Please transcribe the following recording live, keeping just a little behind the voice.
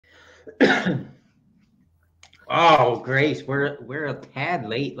Oh, Grace, we're a tad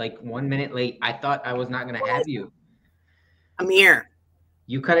late, like 1 minute late. I thought I was not going to have you. I'm here.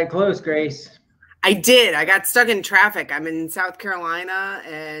 You cut it close, Grace. I did. I got stuck in traffic. I'm in South Carolina,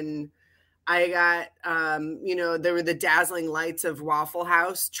 and I got, there were the dazzling lights of Waffle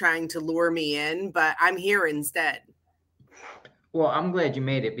House trying to lure me in, but I'm here instead. Well, I'm glad you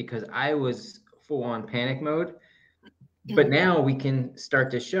made it because I was full on panic mode. But now we can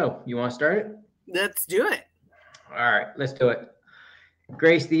start this show. You want to start it? Let's do it. All right, let's do it.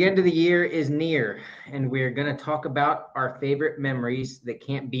 Grace, the end of the year is near, and we're going to talk about our favorite memories that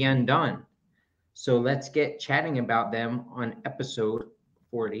can't be undone. So let's get chatting about them on episode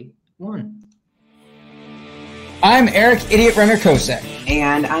 41. I'm Eric, Idiot Runner Kosek.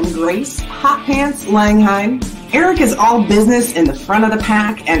 And I'm Grace, Hot Pants Langheim. Eric is all business in the front of the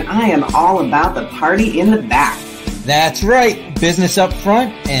pack, and I am all about the party in the back. That's right, business up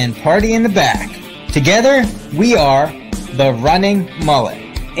front and party in the back. Together, we are the Running Mullet.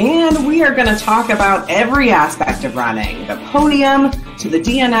 And we are going to talk about every aspect of running, the podium to the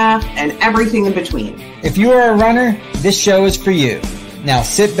DNF and everything in between. If you are a runner, this show is for you. Now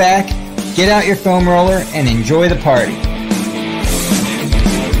sit back, get out your foam roller, and enjoy the party.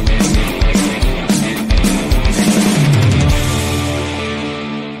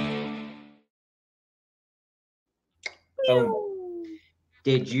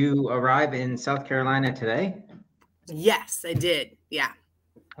 Did you arrive in South Carolina today? Yes, I did. Yeah.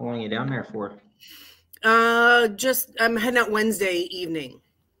 How long are you down there for? I'm heading out Wednesday evening.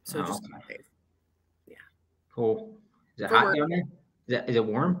 So just okay. Yeah. Cool. Is it hot down there? Is it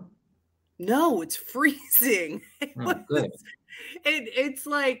warm? No, it's freezing. Good. It's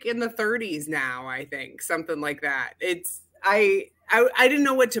like in the 30s now, I think, something like that. I didn't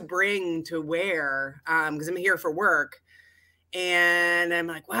know what to bring to wear because I'm here for work. And I'm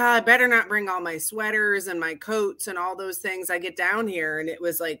like, well, I better not bring all my sweaters and my coats and all those things. I get down here and it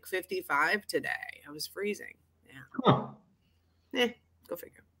was like 55 today. I was freezing. Yeah. Huh. Go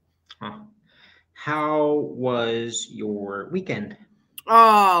figure. Huh. How was your weekend?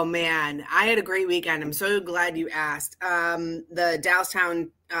 Oh, man. I had a great weekend. I'm so glad you asked. The Dowstown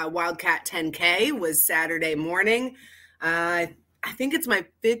Wildcat 10K was Saturday morning. I think it's my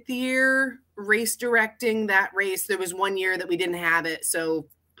 5th year race directing that race. There was 1 year that we didn't have it. So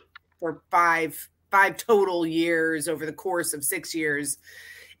for five total years over the course of 6 years.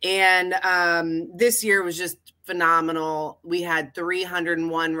 And this year was just phenomenal. We had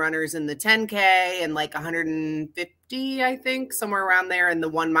 301 runners in the 10K and like 150, I think, somewhere around there in the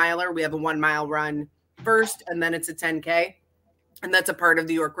 1 miler. We have a 1 mile run first, and then it's a 10K. And that's a part of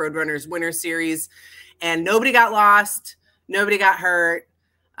the York Roadrunners Winter Series. And nobody got lost. Nobody got hurt.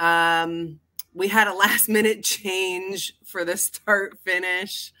 We had a last minute change for the start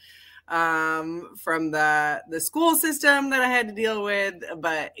finish from the school system that I had to deal with.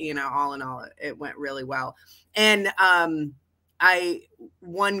 But, all in all, it went really well. And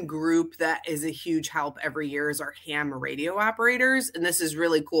one group that is a huge help every year is our ham radio operators. And this is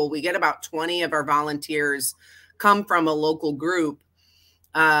really cool. We get about 20 of our volunteers come from a local group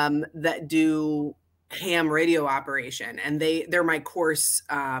that do ham radio operation, and they're my course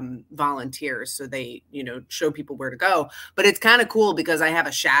volunteers, so they show people where to go. But it's kind of cool because I have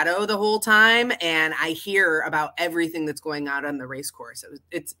a shadow the whole time and I hear about everything that's going on the race course.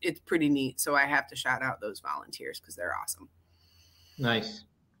 It's pretty neat, so I have to shout out those volunteers because they're awesome. Nice.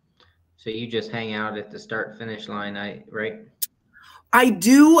 So you just hang out at the start finish line, right? I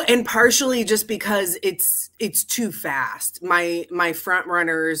do, and partially just because it's too fast. My front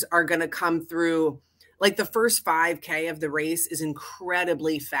runners are going to come through. Like the first 5K of the race is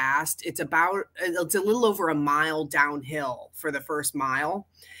incredibly fast. It's a little over a mile downhill for the first mile.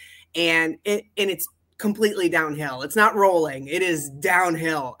 And it's completely downhill. It's not rolling. It is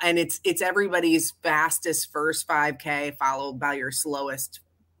downhill. And it's everybody's fastest first 5K followed by your slowest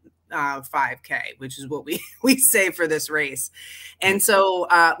 5K, which is what we say for this race. And so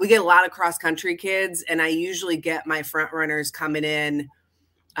we get a lot of cross country kids, and I usually get my front runners coming in.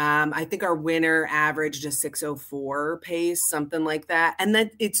 I think our winner averaged a 6:04 pace, something like that. And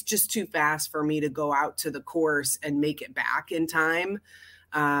then it's just too fast for me to go out to the course and make it back in time.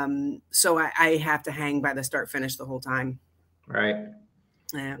 So I have to hang by the start finish the whole time. Right.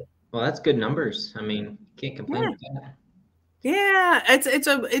 Yeah. Well, that's good numbers. I mean, can't complain with that. Yeah,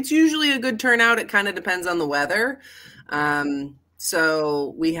 it's usually a good turnout. It kind of depends on the weather.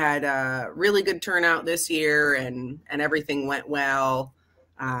 So we had a really good turnout this year, and everything went well.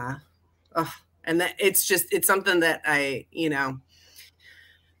 And that it's something that I,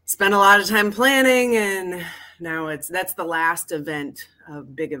 spent a lot of time planning, and now that's the last event a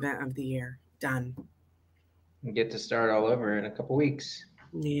big event of the year done. You get to start all over in a couple weeks.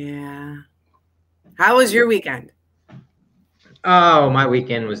 Yeah. How was your weekend? Oh, my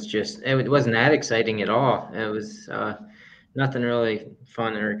weekend was it wasn't that exciting at all. It was nothing really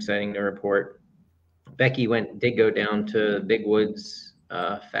fun or exciting to report. Becky did go down to Big Woods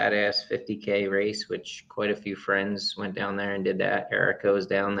fat ass 50K race, which quite a few friends went down there and did that. Erica was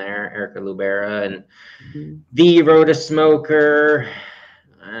down there, Erica Lubera, and V rode a smoker,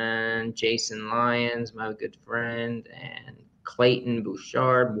 and Jason Lyons, my good friend, and Clayton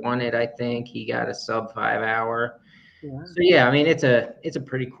Bouchard won it. I think he got a sub 5 hour. Yeah. So yeah, I mean it's a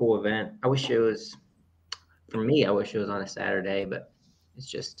pretty cool event. I wish it was on a Saturday, but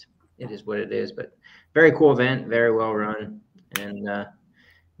it is what it is. But very cool event, very well run, and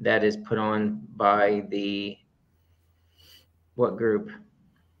that is put on by what group?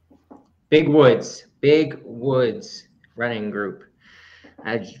 Big Woods running group.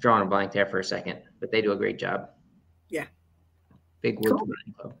 I was drawing a blank there for a second, but they do a great job. Yeah. Big Woods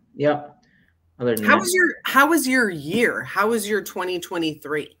Running Club. Yep. Other than how was your year? How was your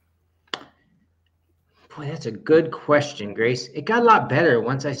 2023? Boy, that's a good question, Grace. It got a lot better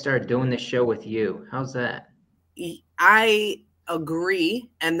once I started doing this show with you. How's that? I agree,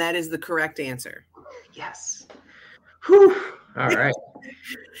 and that is the correct answer. Yes. Whew. All right.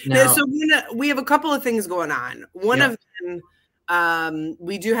 Now, so we have a couple of things going on. One of them,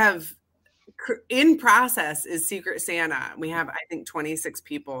 we do have in process is Secret Santa. We have, I think, 26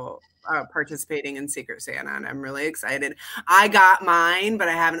 people participating in Secret Santa, and I'm really excited. I got mine, but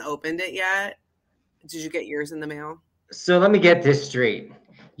I haven't opened it yet. Did you get yours in the mail? So let me get this straight.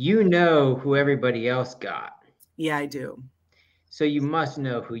 You know who everybody else got. Yeah, I do. So you must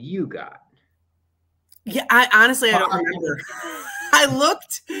know who you got. Yeah, I don't remember. I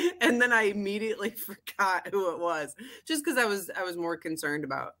looked and then I immediately forgot who it was, just because I was more concerned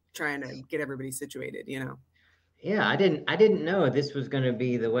about trying to get everybody situated, you know. Yeah, I didn't know this was going to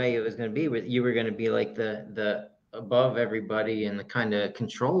be the way it was going to be. You were going to be like the above everybody and the kind of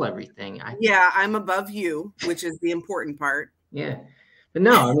control everything. I'm above you, which is the important part. Yeah. But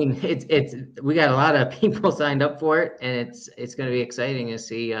no, I mean it's we got a lot of people signed up for it, and it's going to be exciting to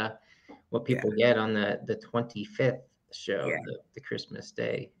see what people get on the 25th show, the Christmas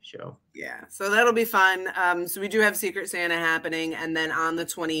Day show. Yeah, so that'll be fun. So we do have Secret Santa happening, and then on the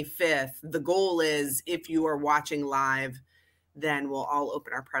 25th, the goal is if you are watching live, then we'll all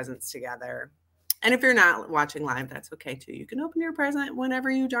open our presents together. And if you're not watching live, that's okay too. You can open your present whenever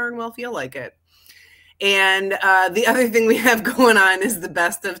you darn well feel like it. And the other thing we have going on is the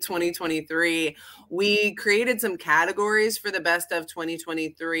best of 2023. We created some categories for the best of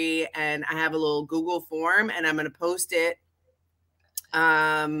 2023, and I have a little Google form, and I'm going to post it.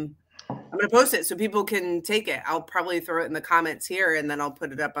 I'm going to post it so people can take it. I'll probably throw it in the comments here, and then I'll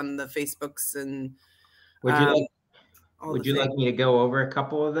put it up on the Facebooks. And would you like me to go over a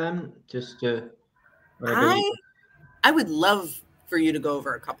couple of them just to? I would love for you to go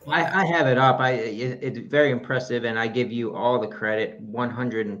over a couple. I have it up. It's very impressive, and I give you all the credit,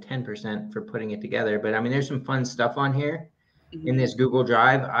 110% for putting it together. But I mean, there's some fun stuff on here in this Google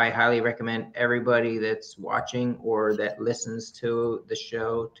Drive. I highly recommend everybody that's watching or that listens to the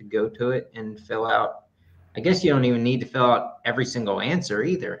show to go to it and fill out. I guess you don't even need to fill out every single answer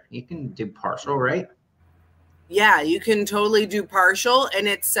either. You can do partial, right? Yeah, you can totally do partial, and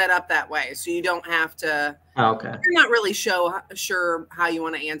it's set up that way, so you don't have to. Oh, okay. If you're not really sure how you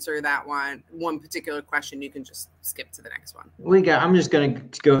want to answer that one particular question, you can just skip to the next one. I'm just going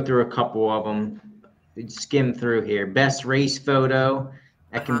to go through a couple of them, skim through here. Best race photo.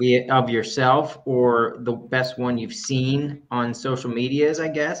 That can be of yourself or the best one you've seen on social medias,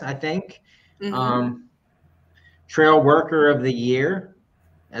 I think. Trail Worker of the Year.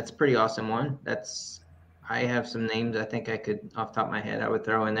 That's a pretty awesome one. I have some names I think I could, off the top of my head, I would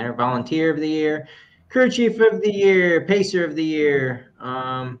throw in there. Volunteer of the Year, Crew Chief of the Year, Pacer of the Year.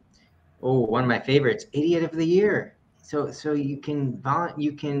 One of my favorites, Idiot of the Year. So you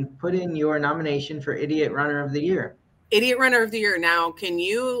can put in your nomination for Idiot Runner of the Year. Idiot Runner of the Year. Now, can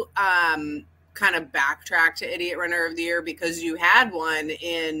you kind of backtrack to Idiot Runner of the Year, because you had one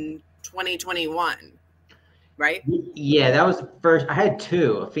in 2021, right? Yeah, that was the first. I had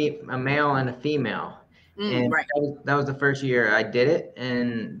two, a male and a female. And right. that was the first year I did it,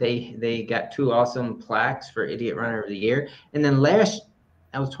 and they got two awesome plaques for Idiot Runner of the Year. And then that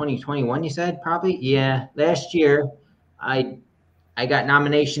was 2021, you said, probably? Yeah, last year I got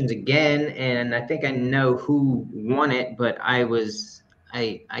nominations again, and I think I know who won it, but I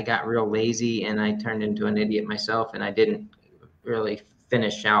got real lazy and I turned into an idiot myself, and I didn't really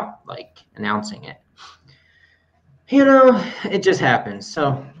finish out like announcing it. It just happens.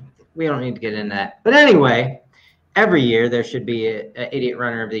 So we don't need to get into that. But anyway, every year there should be a idiot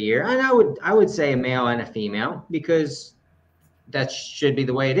runner of the year, and I would say a male and a female, because that should be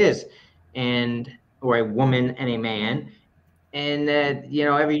the way it is, or a woman and a man. And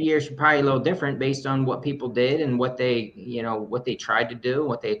every year should probably a little different based on what people did and what they tried to do,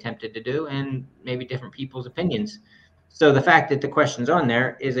 what they attempted to do, and maybe different people's opinions. So the fact that the question's on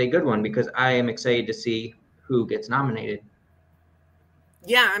there is a good one, because I am excited to see who gets nominated.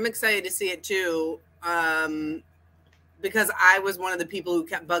 Yeah, I'm excited to see it too. Because I was one of the people who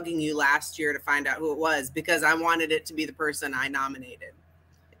kept bugging you last year to find out who it was, because I wanted it to be the person I nominated.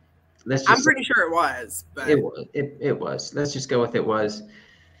 I'm pretty sure it was, but it was. Let's just go with it was.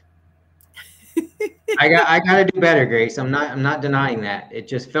 I got to do better, Grace. I'm not denying that. It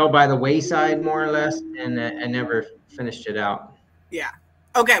just fell by the wayside more or less, and I never finished it out. Yeah.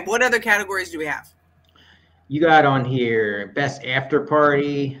 Okay. What other categories do we have? You got on here best after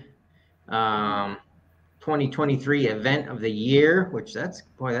party, 2023 event of the year, which that's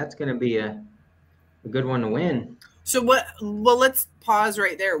going to be a good one to win. So well, let's pause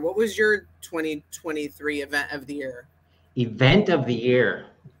right there. What was your 2023 event of the year? Event of the year.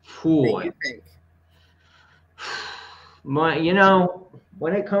 What do you think?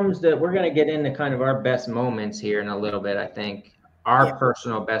 When it comes to, we're going to get into kind of our best moments here in a little bit, I think. Our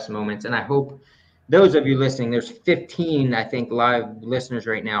personal best moments. And I hope those of you listening, there's 15, I think, live listeners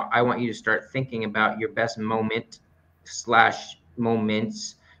right now. I want you to start thinking about your best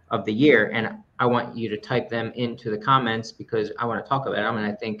moment/moments of the year. And I want you to type them into the comments, because I want to talk about them, and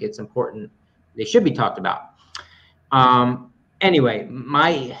I think it's important. They should be talked about. Anyway,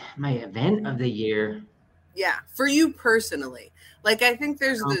 my event of the year. Yeah, for you personally. Like, I think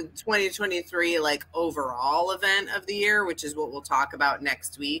there's the 2023 like overall event of the year, which is what we'll talk about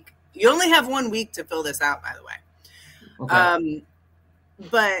next week. You only have 1 week to fill this out, by the way. Okay.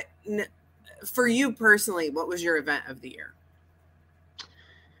 But for you personally, what was your event of the year?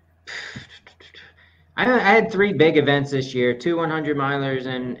 I had 3 big events this year, 2 100-milers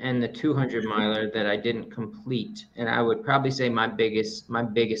and the 200-miler that I didn't complete. And I would probably say my biggest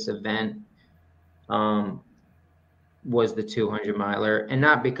event was the 200-miler, and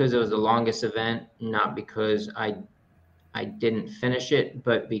not because it was the longest event, not because I didn't finish it,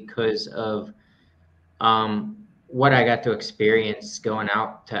 but because of what I got to experience going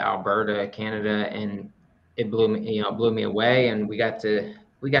out to Alberta, Canada, and it blew me away. And we got to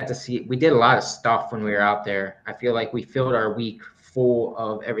see, we did a lot of stuff when we were out there. I feel like we filled our week full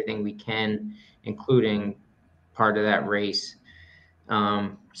of everything we can, including part of that race.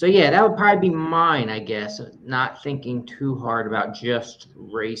 So yeah, that would probably be mine, I guess. Not thinking too hard about just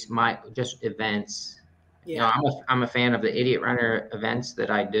events. Yeah. I'm a fan of the idiot runner events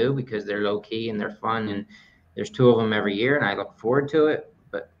that I do, because they're low key and they're fun, and there's 2 of them every year, and I look forward to it.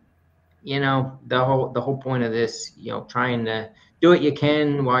 But the whole point of this, trying to do what you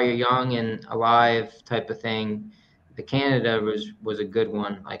can while you're young and alive type of thing. The Canada was a good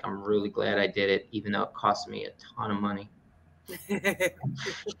one. Like, I'm really glad I did it, even though it cost me a ton of money.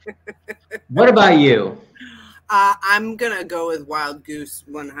 What about you? I'm gonna go with Wild Goose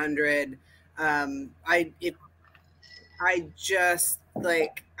 100. I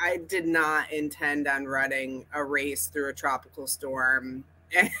did not intend on running a race through a tropical storm,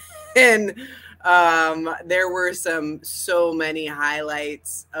 and there were so many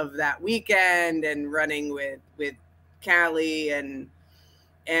highlights of that weekend, and running with Callie and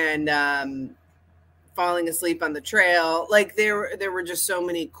falling asleep on the trail. Like, there were just so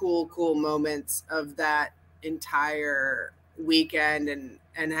many cool moments of that entire weekend, and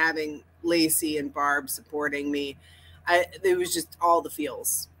having Lacey and Barb supporting me. It was just all the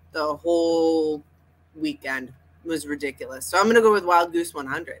feels. The whole weekend was ridiculous. So I'm going to go with Wild Goose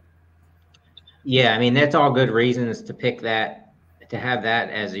 100. Yeah, I mean, that's all good reasons to pick that, to have that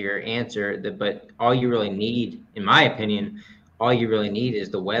as your answer. But all you really need, in my opinion,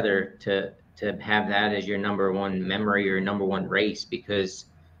 is the weather to have that as your number one memory or number one race, because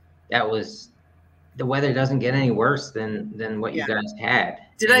the weather doesn't get any worse than what you guys had.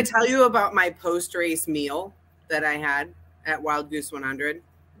 Did I tell you about my post-race meal that I had at Wild Goose 100?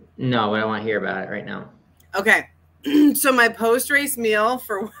 No, but I want to hear about it right now. Okay. So my post-race meal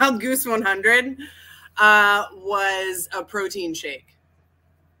for Wild Goose 100 was a protein shake.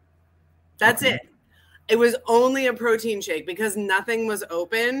 That's it. It was only a protein shake, because nothing was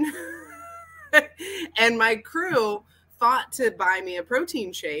open. And my crew thought to buy me a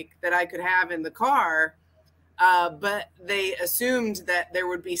protein shake that I could have in the car, but they assumed that there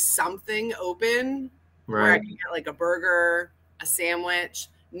would be something open, right, where I could get like a burger, a sandwich.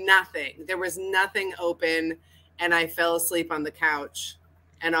 Nothing. There was nothing open, and I fell asleep on the couch,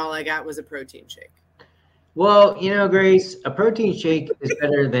 and all I got was a protein shake. Well, Grace, a protein shake is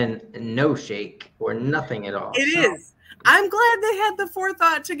better than no shake or nothing at all. It is. I'm glad they had the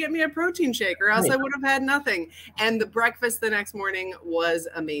forethought to get me a protein shake, or else I would have had nothing. And the breakfast the next morning was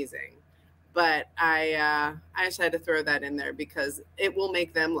amazing. But I just had to throw that in there because it will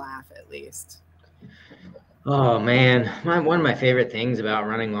make them laugh at least. Oh man, one of my favorite things about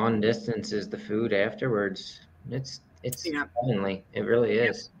running long distance is the food afterwards. It's heavenly. It really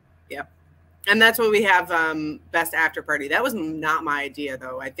is. Yep. And that's what we have best after party. That was not my idea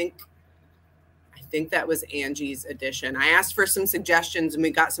though. I think that was Angie's addition. I asked for some suggestions and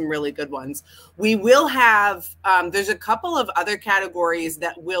we got some really good ones. We will have, there's a couple of other categories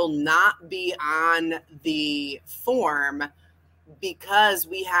that will not be on the form because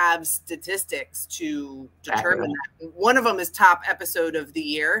we have statistics to determine that. One of them is top episode of the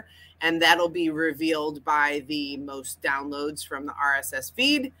year, and that'll be revealed by the most downloads from the RSS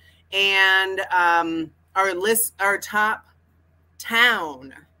feed. And our top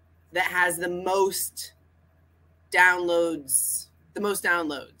town that has the most downloads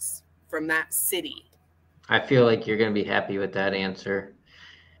from that city. I feel like you're going to be happy with that answer.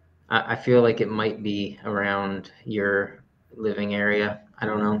 I feel like it might be around your living area. I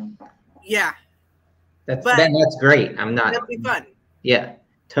don't know. Yeah. That's great. That'll be fun. Yeah,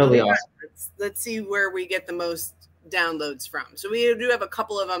 totally awesome. Let's see where we get the most downloads from. So we do have a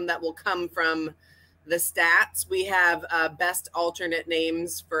couple of them that will come from the stats. We have best alternate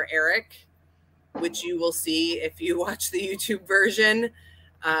names for Eric, which you will see if you watch the YouTube version,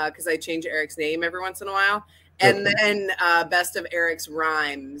 because I change Eric's name every once in a while. And then best of Eric's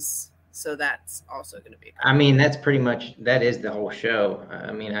rhymes. So that's also going to be. I mean, that is the whole show.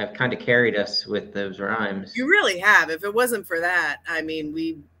 I mean, I've kind of carried us with those rhymes. You really have. If it wasn't for that, I mean,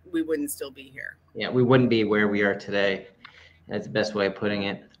 we wouldn't still be here. Yeah, we wouldn't be where we are today. That's the best way of putting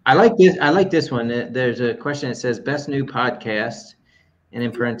it. I like this one. There's a question that says best new podcast, and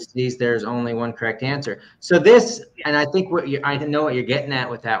in parentheses, there's only one correct answer. So this, and I think I know what you're getting at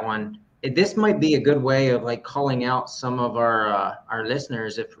with that one. This might be a good way of like calling out some of our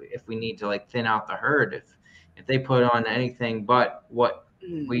listeners if we need to like thin out the herd. If they put on anything but what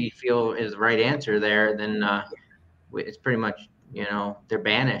we feel is the right answer there, then it's pretty much they're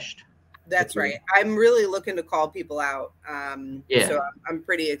banished. That's right. I'm really looking to call people out. Yeah. So I'm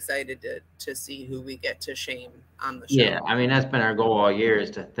pretty excited to see who we get to shame on the show. Yeah, I mean that's been our goal all year is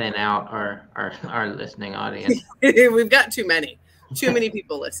to thin out our listening audience. We've got too many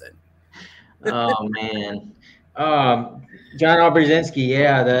people listen. Oh man. John Obrzezinski,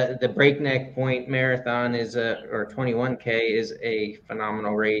 yeah, the Breakneck Point Marathon or 21K is a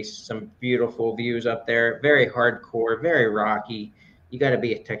phenomenal race. Some beautiful views up there. Very hardcore, very rocky. You got to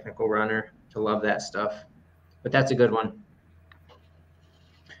be a technical runner to love that stuff. But that's a good one.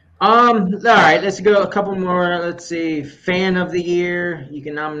 All right, let's go a couple more. Let's see. Fan of the year. You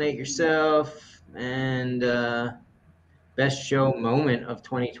can nominate yourself. And best show moment of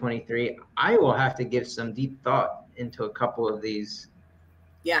 2023. I will have to give some deep thought into a couple of these.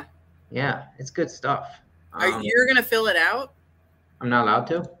 Yeah. Yeah, it's good stuff. You're going to fill it out? I'm not allowed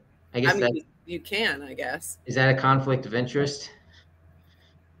to? I guess you can, I guess. Is that a conflict of interest?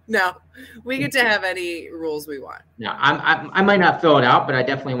 No, we get to have any rules we want. No, I might not fill it out, but I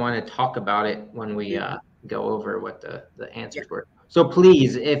definitely want to talk about it when we go over what the answers were. So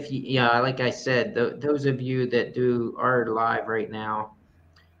please, like I said, those of you that are live right now,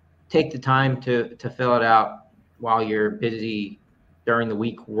 take the time to fill it out while you're busy during the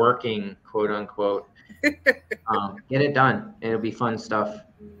week working, quote unquote. Get it done. It'll be fun stuff.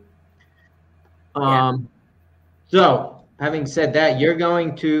 So having said that, are you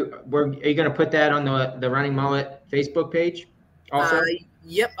going to put that on the Running Mullet Facebook page also?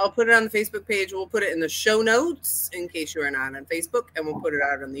 Yep, I'll put it on the Facebook page. We'll put it in the show notes in case you are not on Facebook, and we'll put it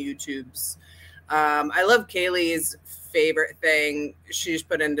out on the YouTubes. I love Kaylee's favorite thing she just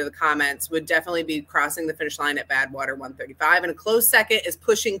put into the comments would definitely be crossing the finish line at Badwater 135. And a close second is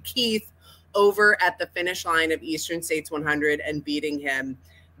pushing Keith over at the finish line of Eastern States 100 and beating him.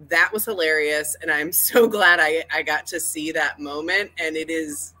 That was hilarious, and I'm so glad I got to see that moment. And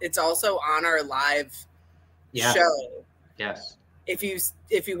it's also on our live show. Yes. If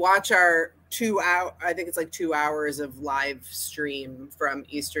you watch our 2 hour, I think it's like 2 hours of live stream from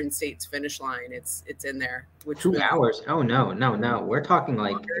Eastern States finish line. It's in there. 2 hours? Oh no. We're talking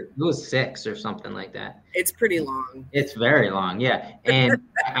like it was 6 or something like that. It's pretty long. It's very long, yeah. And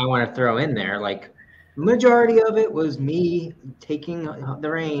I want to throw in there like majority of it was me taking the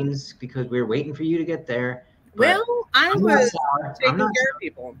reins because we were waiting for you to get there. Well, I was taking care of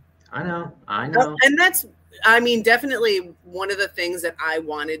people. I know. And that's, I mean, definitely one of the things that I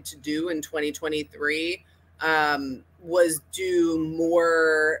wanted to do in 2023 was do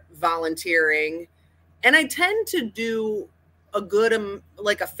more volunteering. And I tend to do a good,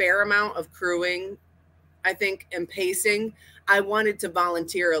 like a fair amount of crewing, I think, and pacing. I wanted to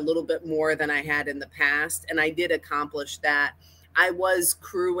volunteer a little bit more than I had in the past. And I did accomplish that. I was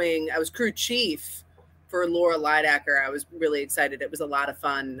crew chief for Laura Lideacker. I was really excited. It was a lot of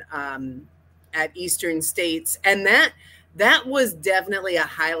fun at Eastern States. And that was definitely a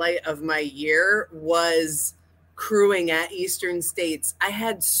highlight of my year, was crewing at Eastern States. I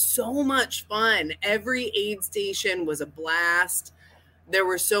had so much fun. Every aid station was a blast. There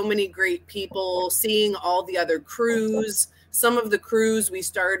were so many great people, seeing all the other crews. Some of the crews, we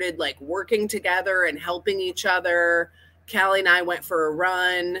started like working together and helping each other. Callie and I went for a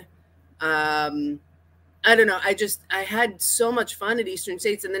run. I don't know. I had so much fun at Eastern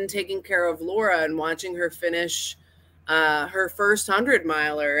States, and then taking care of Laura and watching her finish her first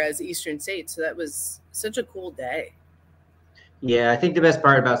 100-miler as Eastern States. So that was such a cool day. Yeah, I think the best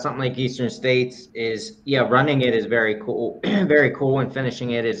part about something like Eastern States is, running it is very cool, very cool, and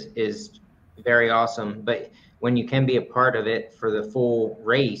finishing it is very awesome. But when you can be a part of it for the full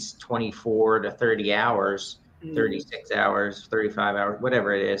race, 24 to 30 hours, 36 hours, 35 hours,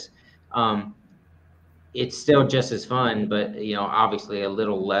 whatever it is, it's still just as fun, but obviously a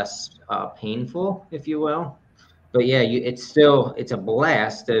little less painful, if you will. But yeah, it's a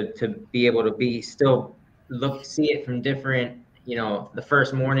blast to be able to see it from different, the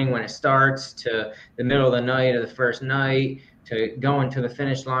first morning when it starts to the middle of the night of the first night, to going to the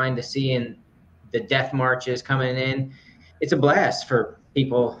finish line, to seeing the death marches coming in. It's a blast for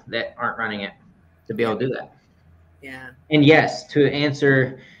people that aren't running it to be able to do that. Yeah. And yes, to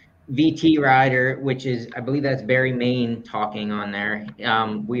answer VT Rider, which is, I believe that's Barry Main talking on there.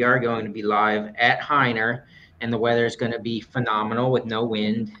 We are going to be live at Heiner, and the weather is going to be phenomenal with no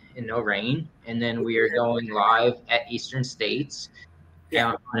wind and no rain. And then we are going live at Eastern States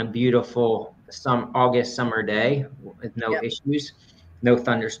on a beautiful August summer day with no issues, no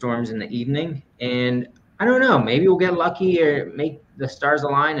thunderstorms in the evening. And I don't know, maybe we'll get lucky or make the stars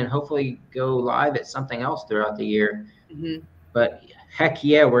align and hopefully go live at something else throughout the year. Mm-hmm. But heck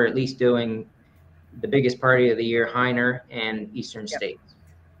yeah, we're at least doing the biggest party of the year, Heiner and Eastern States.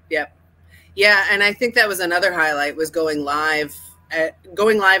 Yep. Yeah, and I think that was another highlight, was going live at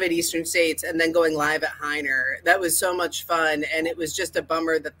Eastern States and then going live at Heiner. That was so much fun, and it was just a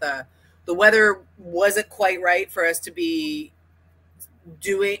bummer that the weather wasn't quite right for us to be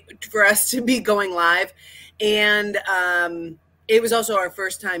going live, and it was also our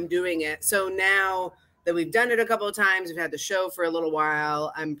first time doing it. So now that we've done it a couple of times, we've had the show for a little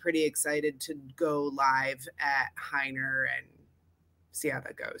while, I'm pretty excited to go live at Heiner and see how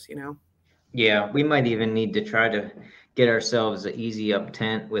that goes, Yeah, we might even need to try to get ourselves an easy up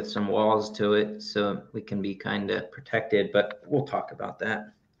tent with some walls to it so we can be kind of protected, but we'll talk about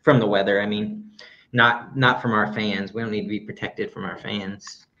that. From the weather, I mean, not from our fans. We don't need to be protected from our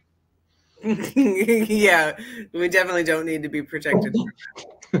fans. Yeah, we definitely don't need to be protected.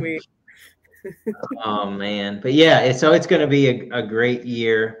 Oh man, but yeah, so it's going to be a great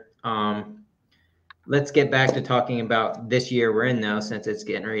year. Let's get back to talking about this year we're in now, since it's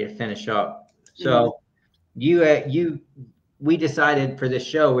getting ready to finish up. So we decided for this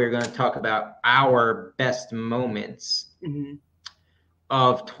show we were going to talk about our best moments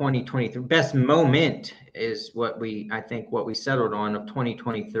of 2023. Best moment is what we settled on, of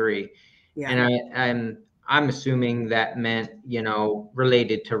 2023. Yeah. And I'm assuming that meant,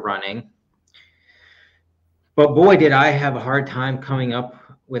 related to running. But boy, did I have a hard time coming up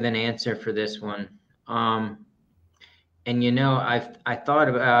with an answer for this one. And I thought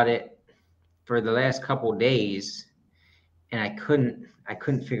about it for the last couple of days, and I couldn't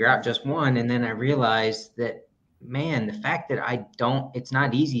figure out just one. And then I realized that, man, the fact that it's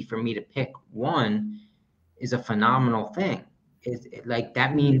not easy for me to pick one is a phenomenal thing.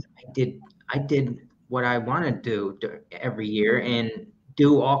 That means I did what I want to do every year and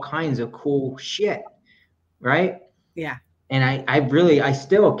do all kinds of cool shit. Right? Yeah. And I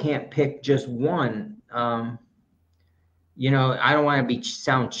still can't pick just one. I don't want to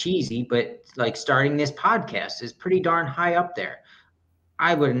sound cheesy, but like starting this podcast is pretty darn high up there.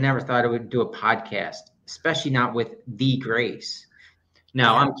 I would have never thought I would do a podcast, especially not with the Grace.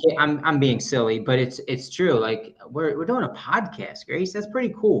 No, yeah. I'm being silly, but it's true. Like we're doing a podcast, Grace. That's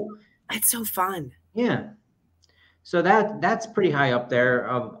pretty cool. It's so fun. Yeah. So that's pretty high up there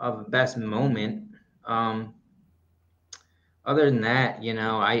of best moment. Other than that,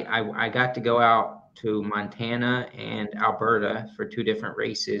 I got to go out to Montana and Alberta for 2 different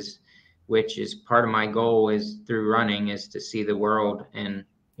races, which is part of my goal is through running is to see the world. And,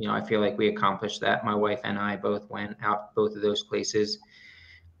 I feel like we accomplished that. My wife and I both went out both of those places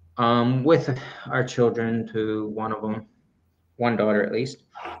with our children, to one daughter at least.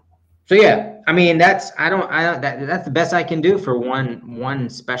 So yeah, I mean, that's the best I can do for one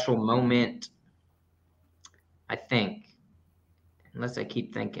special moment, I think, unless I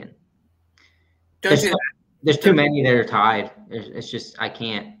keep thinking. There's too many that are tied. It's just, I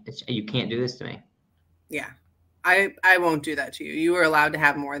can't, you can't do this to me. Yeah. I won't do that to you. You were allowed to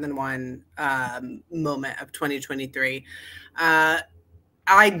have more than one moment of 2023.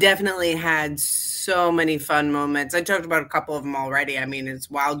 I definitely had so many fun moments. I talked about a couple of them already. I mean, it's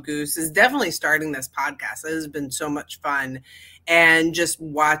Wild Goose is definitely starting this podcast. It has been so much fun. And just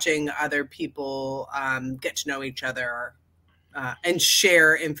watching other people get to know each other and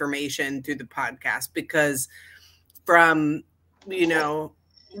share information through the podcast. Because from,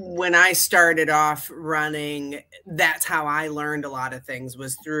 when I started off running, that's how I learned a lot of things,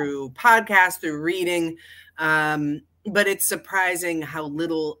 was through podcasts, through reading. But it's surprising how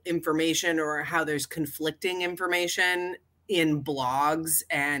little information, or how there's conflicting information in blogs,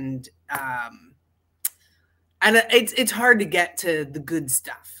 and it's hard to get to the good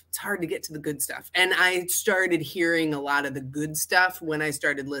stuff. It's hard to get to the good stuff. And I started hearing a lot of the good stuff when I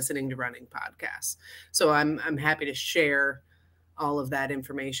started listening to running podcasts. So I'm happy to share all of that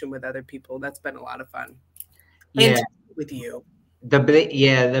information with other people. That's been a lot of fun. Yeah, and with you. The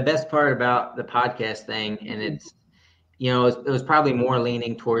best part about the podcast thing, and it's, it was probably more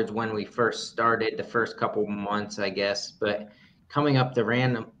leaning towards when we first started, the first couple months, I guess, but coming up to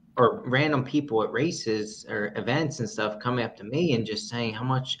random people at races or events and stuff coming up to me and just saying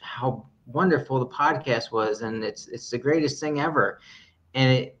how wonderful the podcast was, and it's the greatest thing ever.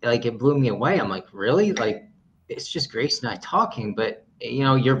 And it blew me away. I'm like, really? Like, it's just Grace and I talking, but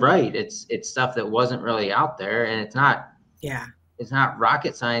you're right. It's stuff that wasn't really out there, and it's not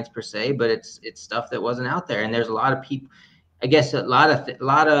rocket science per se, but it's stuff that wasn't out there. And there's a lot of people, I guess, a lot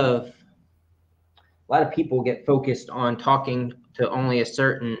of people get focused on talking to only a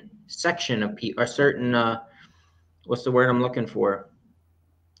certain section of people, or certain, what's the word I'm looking for?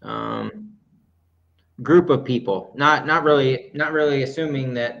 Group of people, not really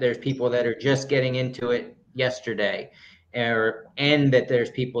assuming that there's people that are just getting into it yesterday, and that there's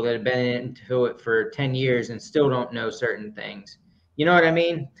people that have been into it for 10 years and still don't know certain things. You know what I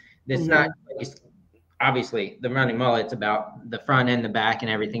mean? It's not, obviously the Running Mullet's about the front and the back and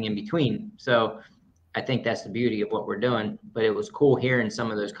everything in between. So I think that's the beauty of what we're doing. But it was cool hearing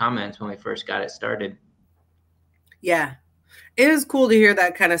some of those comments when we first got it started. Yeah. It is cool to hear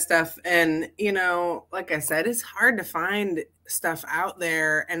that kind of stuff. And, like I said, it's hard to find stuff out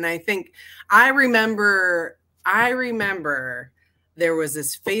there. And I think I remember there was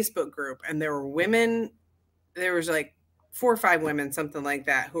this Facebook group, and there were women, there was like 4 or 5 women, something like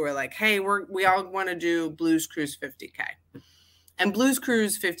that, who were like, hey, we all want to do Blues Cruise 50K. And Blues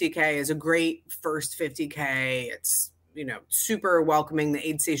Cruise 50K is a great first 50K. It's, super welcoming. The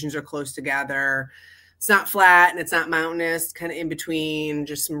aid stations are close together. It's not flat and it's not mountainous, kind of in between,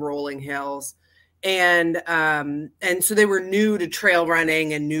 just some rolling hills. And so they were new to trail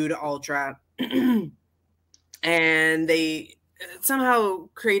running and new to ultra. And they somehow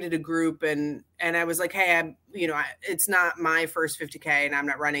created a group, and I was like, hey, it's not my first 50K and I'm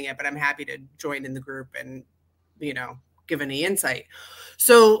not running it, but I'm happy to join in the group and, give any insight.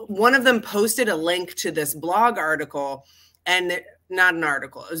 So one of them posted a link to this blog article, and not an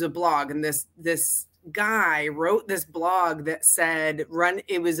article, it was a blog. And this guy wrote this blog that said,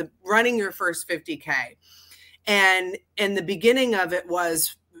 it was running your first 50K. And the beginning of it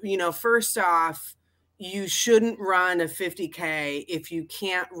was, first off, you shouldn't run a 50K if you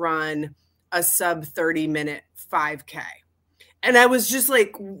can't run a sub 30-minute 5K. And I was just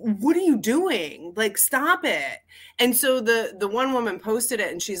like, what are you doing? Like, stop it. And so the one woman posted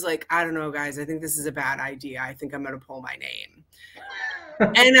it, and she's like, I don't know, guys, I think this is a bad idea. I think I'm going to pull my name.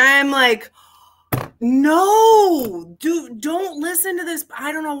 And I'm like, no, dude, don't listen to this.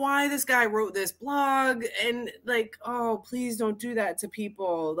 I don't know why this guy wrote this blog, and like, oh, please don't do that to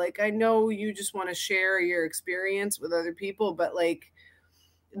people. Like, I know you just want to share your experience with other people, but like,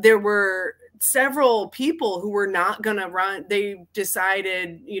 there were several people who were not going to run. They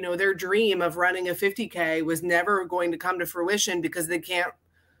decided, their dream of running a 50K was never going to come to fruition because they can't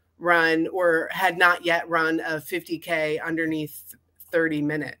run, or had not yet run a 50K underneath 30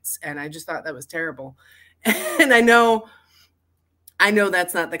 minutes. And I just thought that was terrible. And I know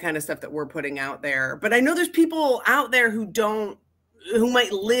that's not the kind of stuff that we're putting out there, but I know there's people out there who don't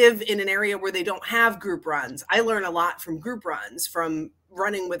live in an area where they don't have group runs. I learn a lot from group runs, from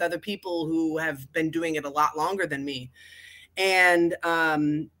running with other people who have been doing it a lot longer than me. And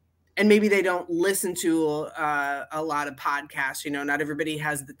maybe they don't listen to a lot of podcasts. Not everybody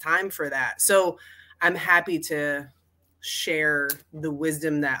has the time for that. So I'm happy to share the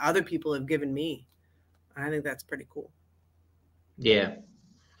wisdom that other people have given me. I think that's pretty cool. Yeah.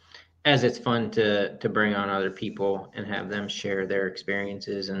 As it's fun to bring on other people and have them share their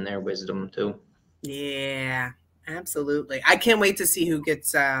experiences and their wisdom too. Yeah, absolutely. I can't wait to see who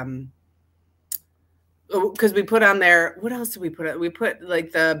gets, because we put on there, what else did we put? We put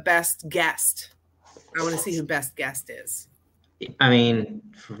like the best guest. I want to see who best guest is. I mean,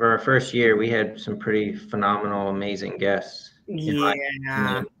 for our first year, we had some pretty phenomenal, amazing guests.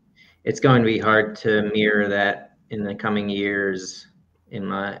 Yeah. It's going to be hard to mirror that in the coming years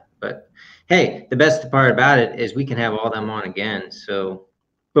but hey, the best part about it is we can have all them on again. So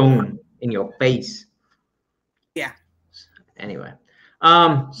boom, in your face. Yeah. Anyway.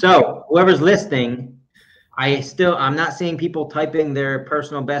 So whoever's listening, I'm not seeing people typing their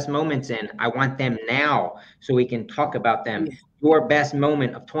personal best moments in. I want them now so we can talk about them. Yeah. Your best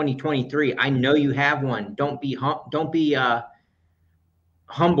moment of 2023. I know you have one. Don't be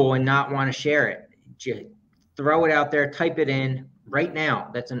humble and not want to share it. Just throw it out there, type it in right now.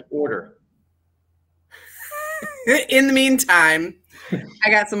 That's an order. In the meantime, I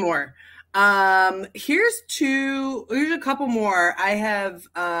got some more. Here's a couple more. I have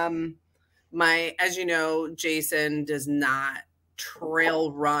as you know, Jason does not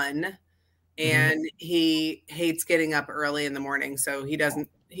trail run, and he hates getting up early in the morning. So he doesn't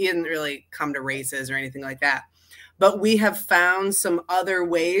really come to races or anything like that. But we have found some other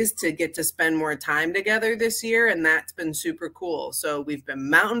ways to get to spend more time together this year, and that's been super cool. So we've been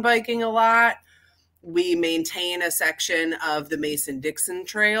mountain biking a lot. We maintain a section of the Mason-Dixon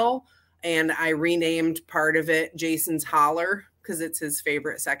Trail, and I renamed part of it Jason's Holler because it's his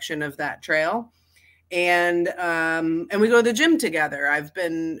favorite section of that trail. And we go to the gym together. I've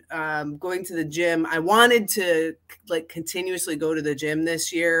been going to the gym. I wanted to continuously go to the gym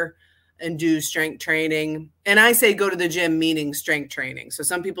this year and do strength training. And I say go to the gym, meaning strength training. So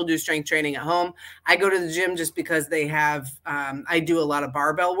some people do strength training at home. I go to the gym just because they have, I do a lot of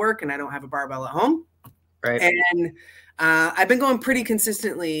barbell work and I don't have a barbell at home. Right. And I've been going pretty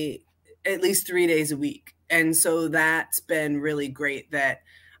consistently, at least 3 days a week. And so that's been really great that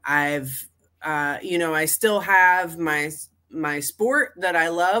I've, I still have my sport that I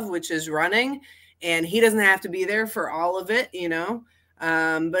love, which is running, and he doesn't have to be there for all of it,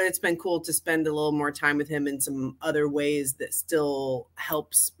 but it's been cool to spend a little more time with him in some other ways that still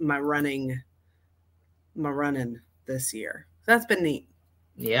helps my running this year. So that's been neat.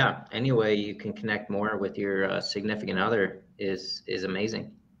 Yeah. Any way you can connect more with your significant other is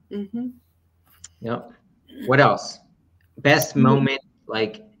amazing. Mm-hmm. Yep. What else? Best moment,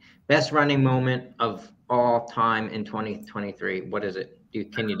 best running moment of all time in 2023. What is it?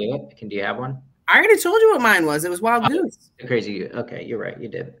 Can you do it? Do you have one? I already told you what mine was. It was Wild Goose. Crazy. Okay, you're right. You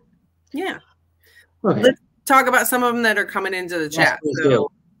did. Yeah. Okay. Let's talk about some of them that are coming into the chat.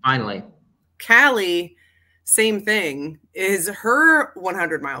 Finally. Callie, same thing, is her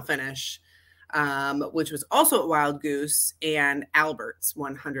 100-mile finish, which was also at Wild Goose, and Albert's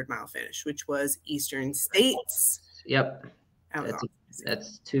 100-mile finish, which was Eastern States. Yep.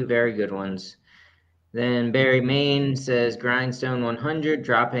 That's two very good ones. Then Barry Main says Grindstone 100,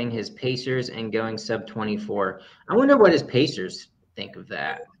 dropping his pacers and going sub 24. I wonder what his pacers think of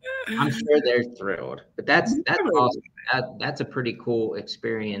that. I'm sure they're thrilled, but that's awesome. That's a pretty cool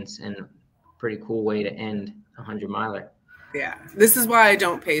experience and a pretty cool way to end a 100-miler. Yeah, this is why I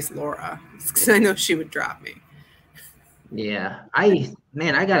don't pace Laura, because I know she would drop me. Yeah, I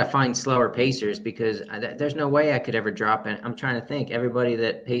gotta find slower pacers because there's no way I could ever drop it. I'm trying to think. Everybody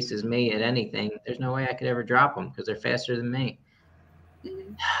that paces me at anything, there's no way I could ever drop them because they're faster than me.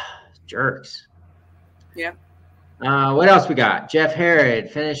 Mm-hmm. Jerks. Yeah. What else we got? Jeff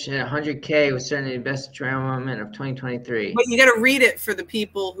Herod finished at 100K was certainly the best trail moment of 2023. But you got to read it for the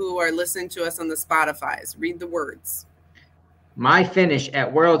people who are listening to us on the Spotify's. Read the words. My finish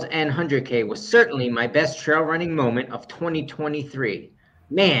at World's End 100K was certainly my best trail running moment of 2023.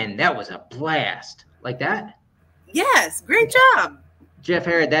 Man, that was a blast. Like that? Yes, great job. Jeff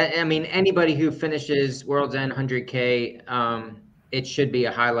Herod, anybody who finishes World's End 100K, it should be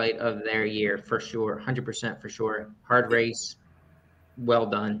a highlight of their year for sure, 100% for sure. Hard race, well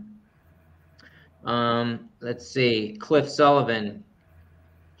done. Let's see, Cliff Sullivan.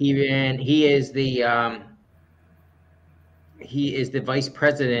 He is the he is the vice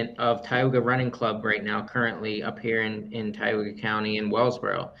president of Tioga Running Club right now, currently up here in Tioga County in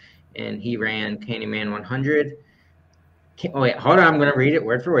Wellsboro. And he ran Candyman 100. Oh, wait, hold on. I'm going to read it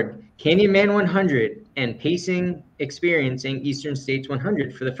word for word. Candyman 100 and pacing, experiencing Eastern States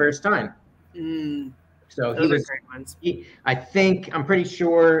 100 for the first time. So he was great ones. I'm pretty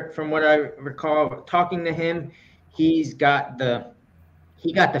sure from what I recall talking to him, he got the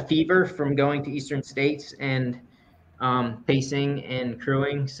fever from going to Eastern States and pacing and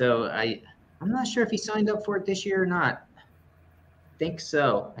crewing. So I'm not sure if he signed up for it this year or not. I think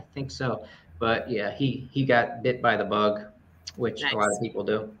so. But yeah, he got bit by the bug, which a lot of people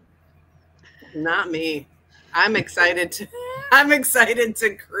do. Not me. I'm excited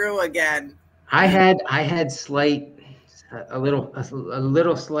to crew again. I had a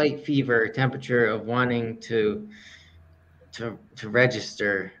little slight fever temperature of wanting to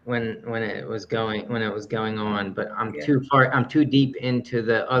register when it was going on, but I'm too deep into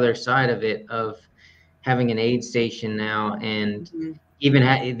the other side of it, of having an aid station now, and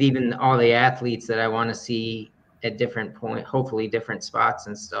even all the athletes that I want to see at different point, hopefully different spots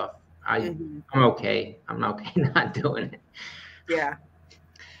and stuff. I'm okay not doing it. Yeah.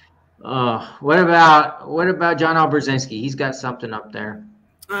 What about John Alberzinski? He's got something up there.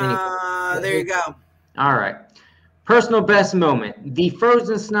 There you go. All right. Personal best moment. The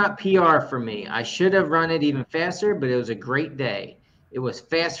Frozen Snot PR for me. I should have run it even faster, but it was a great day. It was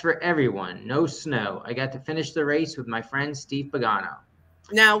fast for everyone. No snow. I got to finish the race with my friend Steve Pagano.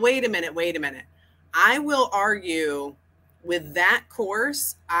 Now, wait a minute. I will argue with that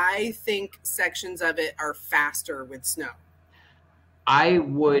course. I think sections of it are faster with snow. I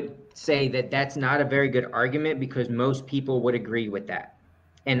would say that that's not a very good argument, because most people would agree with that.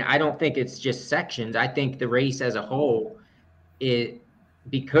 And I don't think it's just sections. I think the race as a whole,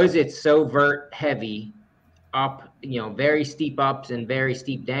 because it's so vert heavy, up, very steep ups and very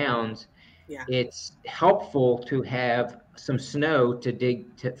steep downs. Yeah. It's helpful to have some snow to dig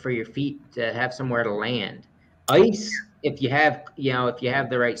for your feet, to have somewhere to land. Ice, if you have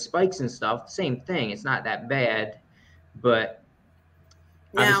the right spikes and stuff, same thing. It's not that bad, but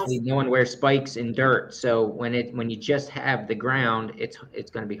obviously no one wears spikes in dirt. So when you just have the ground, it's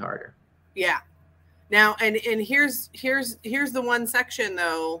going to be harder. Yeah. Now, and here's the one section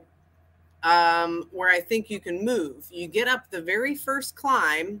though, where I think you can move. You get up the very first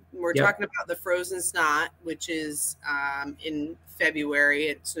climb. We're talking about the Frozen Snot, which is in February.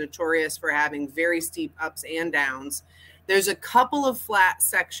 It's notorious for having very steep ups and downs. There's a couple of flat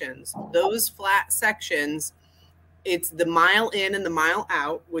sections. Those flat sections, it's the mile in and the mile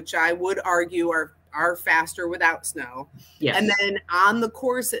out, which I would argue are faster without snow. Yes. And then on the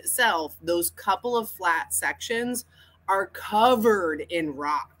course itself, those couple of flat sections are covered in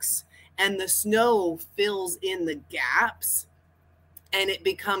rocks, and the snow fills in the gaps, and it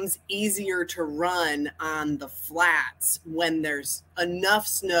becomes easier to run on the flats when there's enough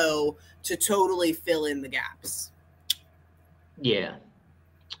snow to totally fill in the gaps. Yeah.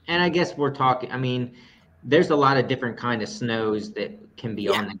 And I guess we're talking, there's a lot of different kind of snows that can be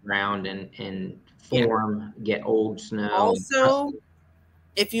on the ground and form, get old snow. Also,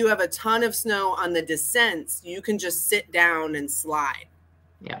 if you have a ton of snow on the descents, you can just sit down and slide.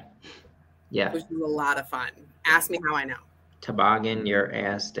 Yeah. Yeah. Which is a lot of fun. Ask me how I know. Toboggan your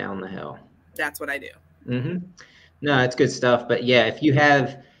ass down the hill. That's what I do. Mm-hmm. No, it's good stuff. But yeah, if you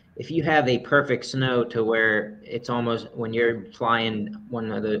have a perfect snow to where it's almost, when you're flying on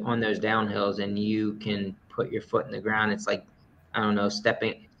those downhills and you can put your foot in the ground, it's like, I don't know,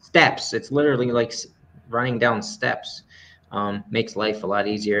 steps. It's literally like running down steps. Makes life a lot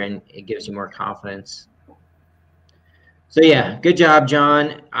easier, and it gives you more confidence. So yeah, good job,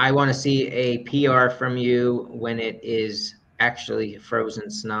 John. I want to see a PR from you when it is actually a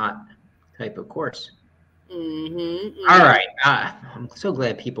Frozen Snot type of course. Mm-hmm. All right. I'm so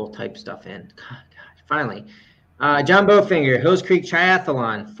glad people type stuff in. God, finally. John Bowfinger, Hills Creek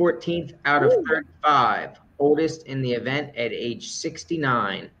Triathlon, 14th out of 35. Oldest in the event at age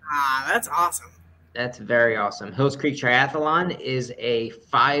 69. That's awesome. That's very awesome. Hills Creek Triathlon is a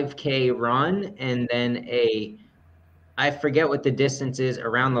 5K run, and then I forget what the distance is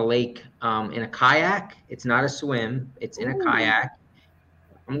around the lake in a kayak. It's not a swim. It's in a kayak.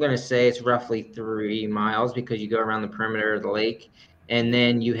 I'm going to say it's roughly 3 miles, because you go around the perimeter of the lake. And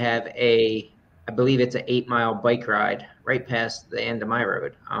then you have I believe it's an 8-mile bike ride right past the end of my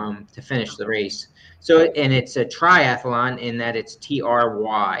road to finish the race. So, and it's a triathlon in that it's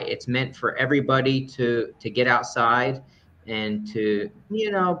TRY. It's meant for everybody to get outside and to,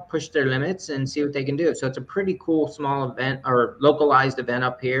 push their limits and see what they can do. So it's a pretty cool small event, or localized event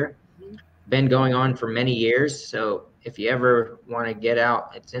up here. Been going on for many years. So if you ever want to get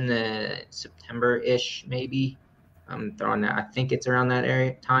out, it's in the September-ish, maybe. I'm throwing that. I think it's around that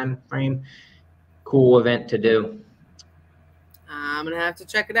area time frame. Cool event to do. I'm going to have to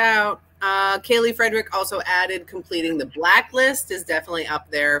check it out. Kaylee Frederick also added completing the blacklist is definitely up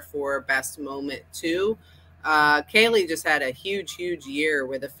there for best moment too. Kaylee just had a huge year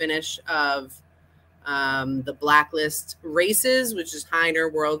with a finish of the blacklist races, which is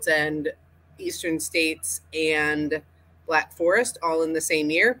Heiner, World's End, Eastern States, and Black Forest, all in the same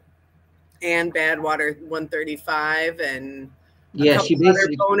year, and Badwater 135, and she basically other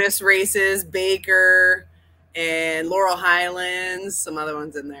bonus races, Baker and Laurel Highlands, some other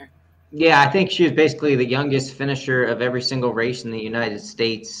ones in there. Yeah, I think she was basically the youngest finisher of every single race in the United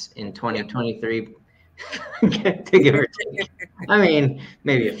States in 2023. To give her take. I mean,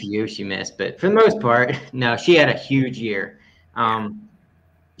 maybe a few she missed, but for the most part, no, she had a huge year.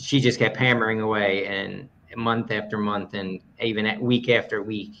 She just kept hammering away, and month after month, and even week after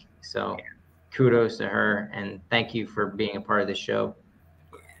week. So kudos to her, and thank you for being a part of the show.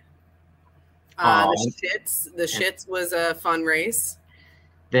 The Shits was a fun race.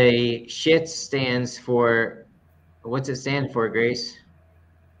 The Shits stands for, what's it stand for, Grace?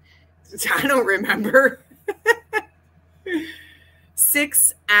 I don't remember.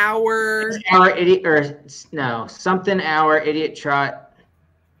 6 hour. 6 hour idiot, or no, something hour idiot trot.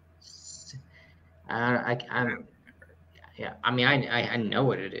 I know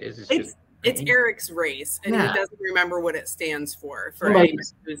what it is. It's Eric's race, and he doesn't remember what it stands for Somebody, anyone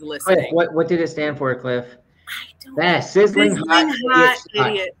who's listening. Cliff, what did it stand for, Cliff? I don't know. Sizzling hot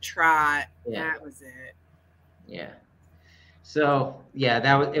idiot trot. Yeah. That was it. Yeah. So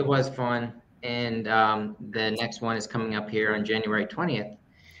it was fun, and the next one is coming up here on January 20th,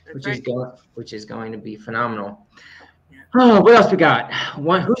 which is going to be phenomenal. Yeah. Oh, what else we got?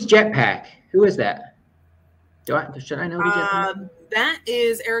 Who's Jetpack? Who is that? Should I know who Jetpack? That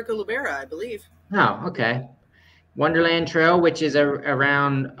is Erica Lubera, I believe. Oh, okay. Wonderland Trail, which is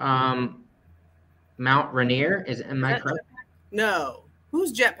around Mount Rainier. Am I correct? No.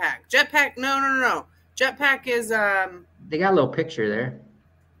 Who's Jetpack? Jetpack? No. Jetpack is They got a little picture there.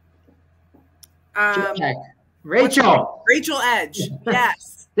 Jetpack. Rachel Edge.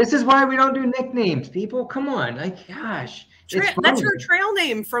 Yes. This is why we don't do nicknames, people. Come on, gosh. That's her trail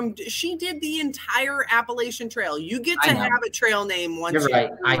name. She did the entire Appalachian Trail. You get to have a trail name once. You're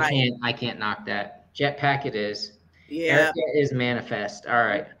right. I can't knock that. Jetpack it is. Yeah. Erica is Manifest. All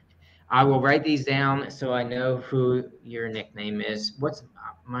right. I will write these down so I know who your nickname is. What's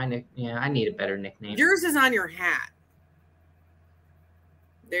my nickname? Yeah, I need a better nickname. Yours is on your hat.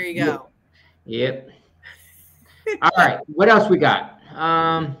 There you go. Yep. All right. What else we got?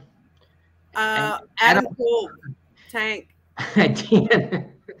 Adam Cole, Tank.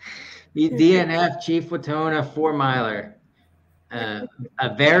 DNF Chief Watona 4-miler. A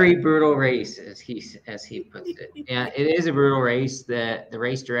very brutal race, as he puts it. Yeah, it is a brutal race. The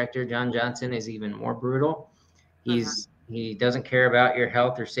race director, John Johnson, is even more brutal. He doesn't care about your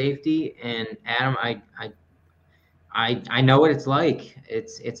health or safety. And Adam, I know what it's like.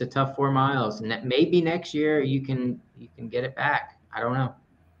 It's a tough 4 miles, and maybe next year you can get it back. I don't know.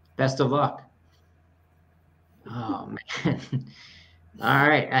 Best of luck. Oh man. All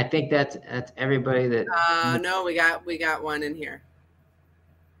right. I think that's everybody that no, we got one in here.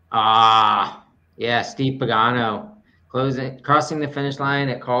 Yeah, Steve Pagano crossing the finish line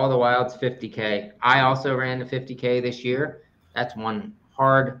at Call of the Wild's 50K. I also ran the 50K this year. That's one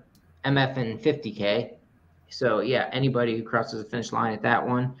hard MF and 50K. So yeah, anybody who crosses the finish line at that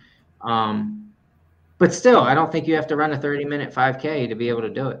one. But still, I don't think you have to run a 30-minute 5K to be able to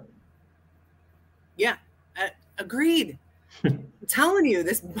do it. Yeah, agreed. I'm telling you,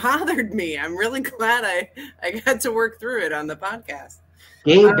 this bothered me. I'm really glad I got to work through it on the podcast.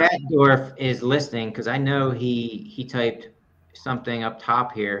 Gabe Batdorf is listening because I know he typed something up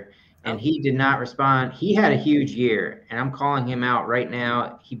top here, and he did not respond. He had a huge year, and I'm calling him out right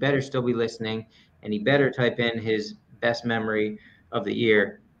now. He better still be listening, and he better type in his best memory of the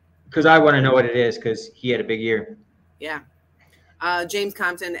year because I want to know what it is because he had a big year. Yeah. James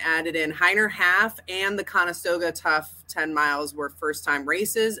Compton added in Heiner Half and the Conestoga Tough 10 miles were first-time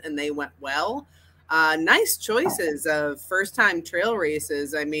races, and they went well. Nice choices of first-time trail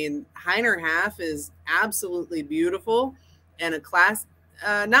races. I mean, Heiner Half is absolutely beautiful and a class,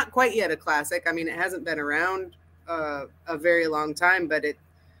 not quite yet a classic. I mean, it hasn't been around a very long time, but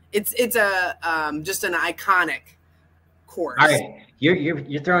it's a just an iconic course. All right,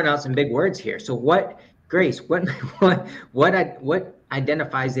 you're throwing out some big words here. So what? Grace, what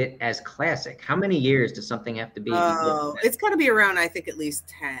identifies it as classic? How many years does something have to be? Oh, it's got to be around, I think, at least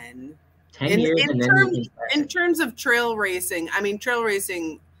 10. 10 years and then you think in terms of trail racing, I mean, trail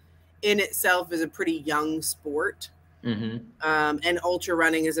racing in itself is a pretty young sport. Mm-hmm. And ultra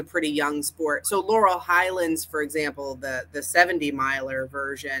running is a pretty young sport. So Laurel Highlands, for example, the 70 miler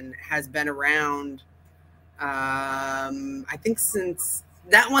version has been around, I think since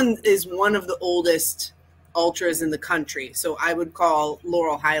that one is one of the oldest ultras in the country. So I would call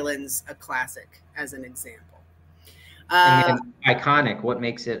Laurel Highlands a classic as an example. And then iconic. What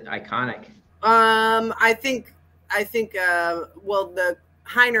makes it iconic? I think well, the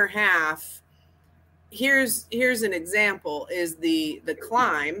Heiner half, here's an example, is the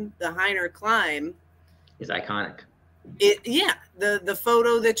climb, the Heiner climb is iconic. The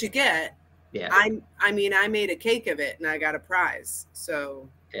photo that you get. Yeah. I mean, I made a cake of it and I got a prize. So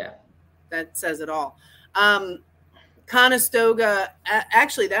yeah, that says it all. Conestoga,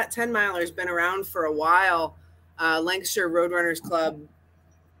 actually that 10 miler has been around for a while. Lancashire Roadrunners Club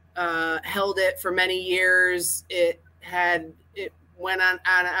held it for many years. It went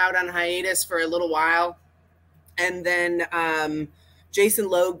out on hiatus for a little while, and then Jason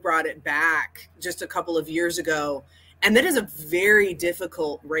Logue brought it back just a couple of years ago, and that is a very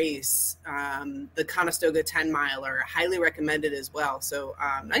difficult race. The Conestoga 10 miler, highly recommended as well. So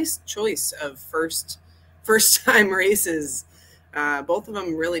nice choice of first time races. Both of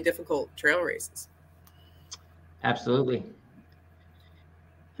them really difficult trail races. Absolutely.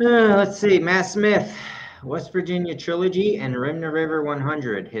 Let's see. Matt Smith, West Virginia Trilogy and Rim to River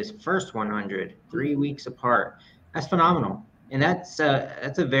 100, his first 100, 3 weeks apart. That's phenomenal. And that's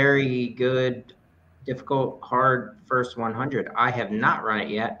a very good, difficult, hard first 100. I have not run it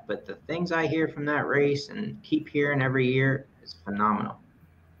yet, but the things I hear from that race and keep hearing every year is phenomenal.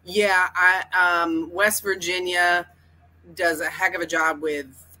 Yeah, West Virginia does a heck of a job with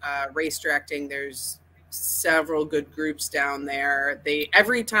race directing. There's several good groups down there.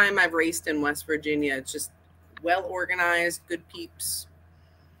 Every time I've raced in West Virginia, it's just well organized, good peeps.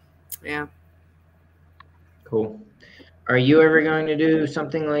 Yeah. Cool. Are you ever going to do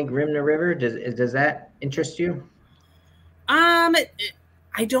something like Rim to River? Does that interest you?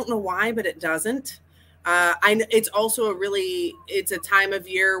 I don't know why, but it doesn't. It's also it's a time of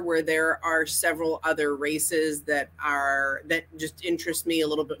year where there are several other races that just interest me a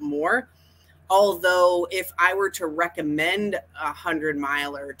little bit more. Although if I were to recommend a 100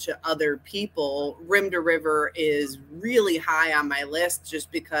 miler to other people, Rim to River is really high on my list just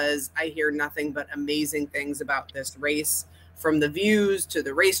because I hear nothing but amazing things about this race, from the views to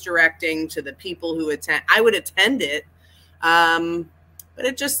the race directing to the people who attend. I would attend it. But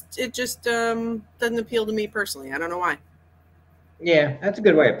it just doesn't appeal to me personally. I don't know why. Yeah, that's a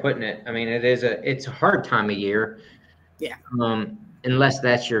good way of putting it. I mean, it's a hard time of year. Yeah. Unless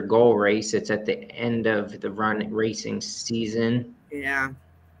that's your goal race, it's at the end of the racing season. Yeah.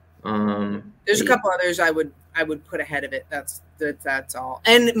 There's a couple others I would put ahead of it. That's all.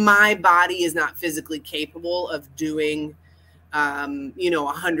 And my body is not physically capable of doing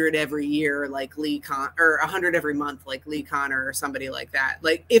 100 every year like Lee Con, or 100 every month like Lee Connor or somebody like that.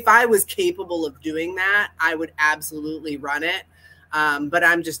 Like if I was capable of doing that, I would absolutely run it. But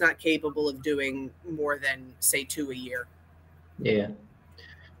I'm just not capable of doing more than say 2 a year. Yeah.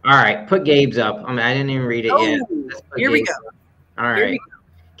 All right. Put Gabe's up. I mean, I didn't even read it yet. Here we go. All right.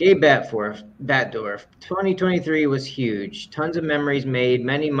 Gabe Batdorf. 2023 was huge. Tons of memories made,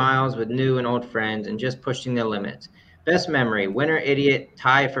 many miles with new and old friends, and just pushing the limits. Best memory, Winter Idiot,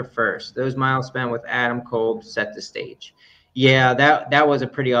 tie for first. Those miles spent with Adam Kolb set the stage. Yeah, that was a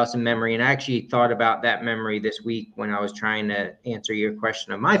pretty awesome memory. And I actually thought about that memory this week when I was trying to answer your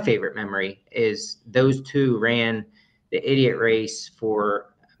question of my favorite memory. Is those two ran the Idiot race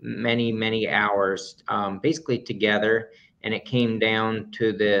for many, many hours, basically together. And it came down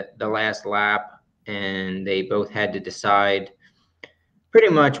to the last lap, and they both had to decide pretty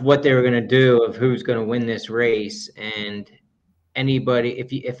much what they were going to do of who's going to win this race. And anybody,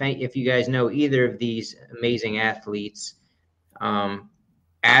 if you guys know either of these amazing athletes,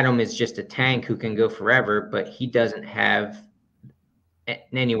 Adam is just a tank who can go forever, but he doesn't have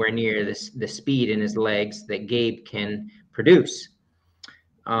anywhere near the speed in his legs that Gabe can produce.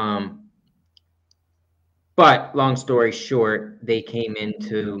 But long story short, they came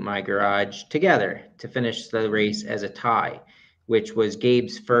into my garage together to finish the race as a tie, which was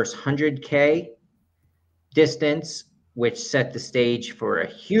Gabe's first 100K distance, which set the stage for a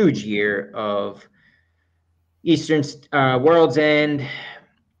huge year of Eastern World's End,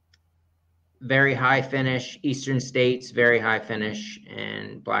 very high finish, Eastern States, very high finish,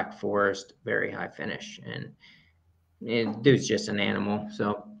 and Black Forest, very high finish. And dude's just an animal.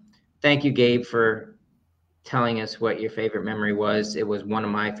 So thank you, Gabe, for telling us what your favorite memory was. It was one of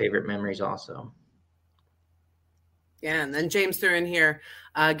my favorite memories also. Yeah, and then James threw in here,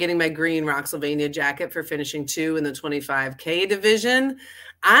 getting my green Roxylvania jacket for finishing 2 in the 25K division.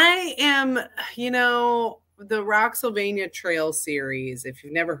 I am, the Roxylvania Trail Series, if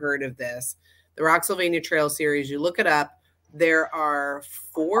you've never heard of this, the Roxylvania Trail Series, you look it up, there are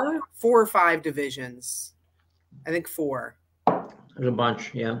four or five divisions. I think 4. There's a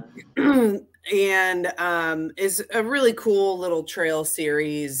bunch, yeah. And is a really cool little trail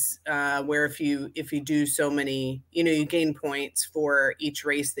series where if you do so many, you gain points for each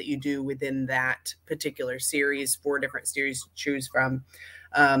race that you do within that particular series, 4 different series to choose from.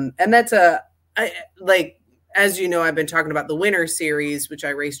 And that's as you know, I've been talking about the winter series, which I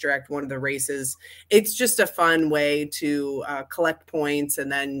race direct one of the races. It's just a fun way to collect points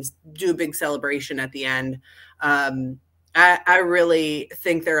and then do a big celebration at the end. I really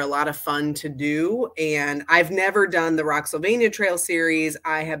think they're a lot of fun to do, and I've never done the Roxylvania Trail Series.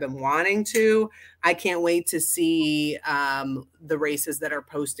 I have been wanting to. I can't wait to see the races that are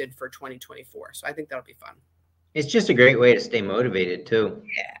posted for 2024. So I think that'll be fun. It's just a great way to stay motivated too.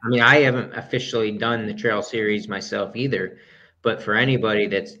 Yeah. I mean, I haven't officially done the trail series myself either, but for anybody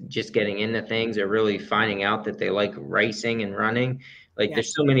that's just getting into things or really finding out that they like racing and running,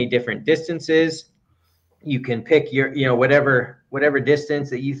 there's so many different distances. You can pick your, whatever distance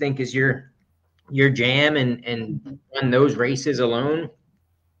that you think is your jam and run those races alone.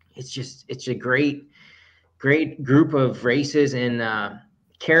 It's a great group of races and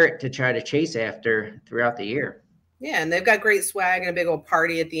carrot to try to chase after throughout the year. Yeah, and they've got great swag and a big old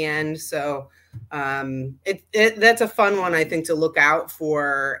party at the end. So that's a fun one, I think, to look out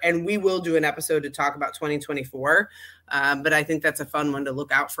for. And we will do an episode to talk about 2024. But I think that's a fun one to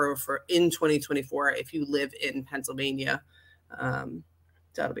look out for in 2024 if you live in Pennsylvania.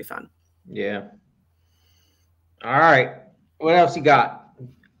 That'll be fun. Yeah. All right. What else you got?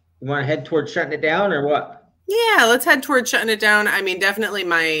 You want to head towards shutting it down or what? Yeah, let's head towards shutting it down. I mean, definitely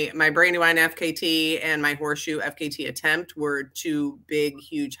my Brandywine FKT and my Horseshoe FKT attempt were 2 big,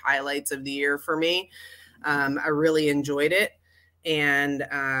 huge highlights of the year for me. I really enjoyed it and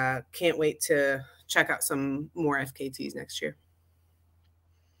can't wait to check out some more FKTs next year.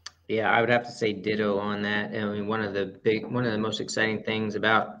 Yeah, I would have to say ditto on that. I mean, one of the most exciting things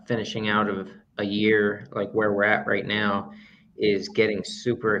about finishing out of a year like where we're at right now is getting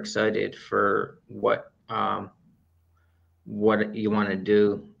super excited for what you want to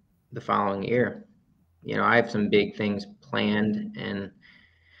do the following year. I have some big things planned, and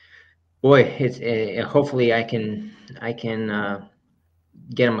boy, it's hopefully I can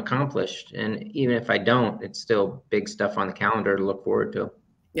get them accomplished. And even if I don't, it's still big stuff on the calendar to look forward to.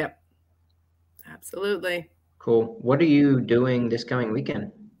 Yep, absolutely. Cool. What are you doing this coming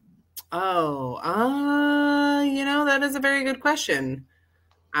weekend? Oh, that is a very good question.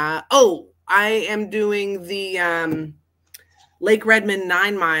 I am doing the Lake Redmond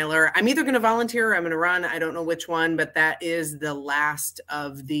 9-miler. I'm either going to volunteer or I'm going to run. I don't know which one, but that is the last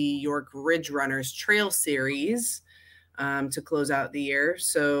of the York Ridge Runners Trail Series to close out the year.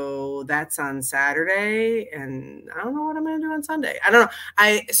 So that's on Saturday, and I don't know what I'm going to do on Sunday. I don't know.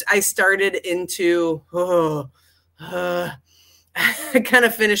 I started into I kind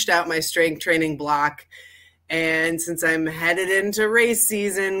of finished out my strength training block. And since I'm headed into race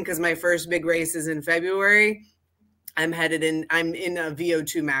season, because my first big race is in February, I'm in a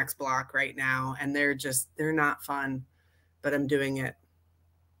VO2 max block right now, and they're not fun, but I'm doing it.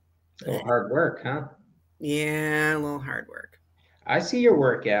 A little hard work, huh? Yeah, a little hard work. I see your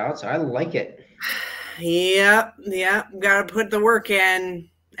workouts. I like it. Yep. Got to put the work in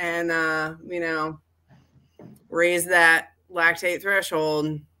and, raise that lactate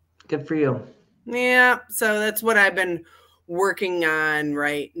threshold. Good for you. Yeah, so that's what I've been working on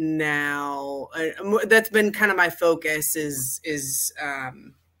right now. That's been kind of my focus is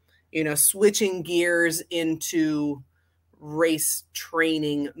switching gears into race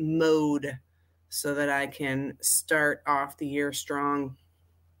training mode so that I can start off the year strong.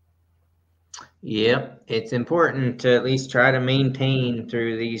 Yep, it's important to at least try to maintain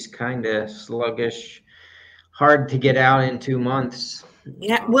through these kind of sluggish, hard to get out in 2 months.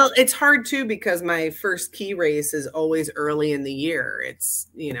 Yeah, well, it's hard too because my first key race is always early in the year. It's,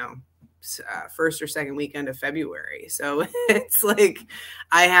 first or second weekend of February. So it's like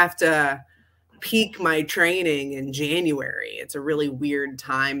I have to peak my training in January. It's a really weird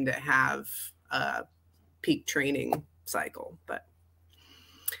time to have a peak training cycle, but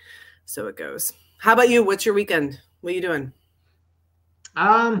so it goes. How about you? What's your weekend? What are you doing?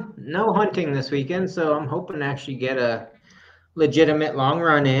 No hunting this weekend, so I'm hoping to actually get a legitimate long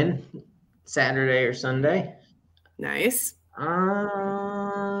run in. Saturday or Sunday. Nice.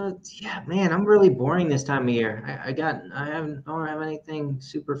 Yeah, man, I'm really boring this time of year. I don't have anything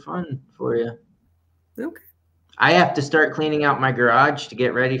super fun for you. Okay. I have to start cleaning out my garage to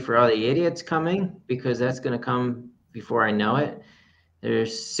get ready for all the idiots coming, because that's going to come before I know it.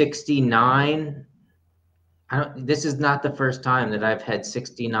 There's 69. This is not the first time that I've had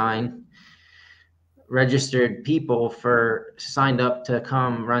 69 registered people for signed up to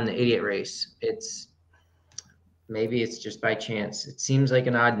come run the idiot race. Maybe it's just by chance. It seems like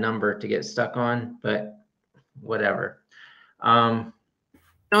an odd number to get stuck on, but whatever. Don't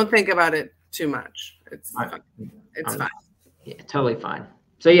think about it too much. It's fine. It's fine. Yeah, totally fine.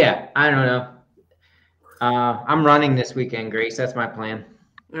 So yeah, I don't know. I'm running this weekend, Grace. That's my plan.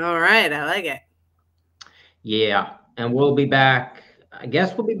 All right. I like it. Yeah. And we'll be back. I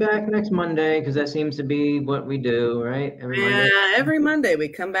guess we'll be back next Monday, because that seems to be what we do, right? Every Monday we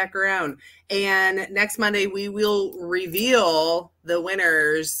come back around. And next Monday we will reveal the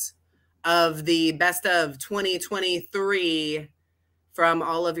winners of the best of 2023 from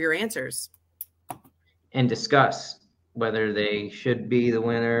all of your answers. And discuss whether they should be the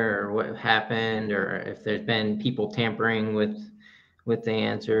winner, or what happened, or if there's been people tampering with the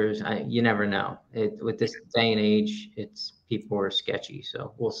answers. You never know. With this day and age, people are sketchy,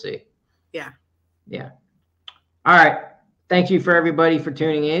 so we'll see. Yeah. All right. Thank you for everybody for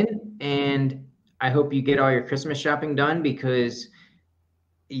tuning in, and I hope you get all your Christmas shopping done, because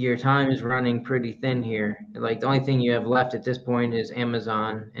your time is running pretty thin here. Like, the only thing you have left at this point is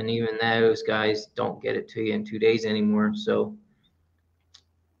Amazon, and even those guys don't get it to you in 2 days anymore. So,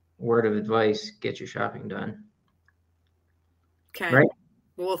 word of advice: get your shopping done. Okay. Right.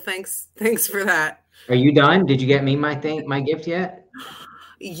 Well, thanks for that. Are you done? Did you get me my gift yet?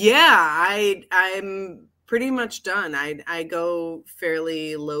 Yeah, I'm pretty much done. I go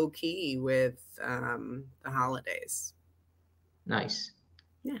fairly low key with the holidays. Nice.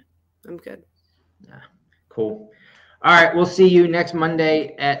 Yeah, I'm good. Yeah, cool. All right, we'll see you next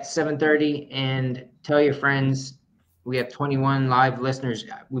Monday at 7:30, and tell your friends. We have 21 live listeners.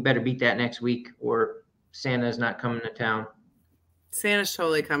 We better beat that next week, or Santa's not coming to town. Santa's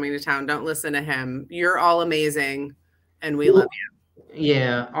totally coming to town. Don't listen to him. You're all amazing, and we love you.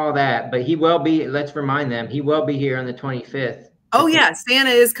 Yeah, all that. But he will be, let's remind them, he will be here on the 25th. Oh, yeah. Santa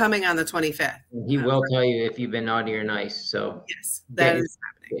is coming on the 25th. He will tell you if you've been naughty or nice. So yes, that is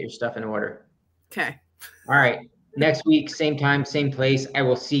happening. Get your stuff in order. Okay. All right. Next week, same time, same place. I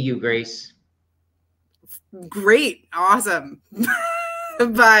will see you, Grace. Great. Awesome.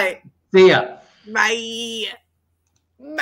 Bye. See ya. Bye.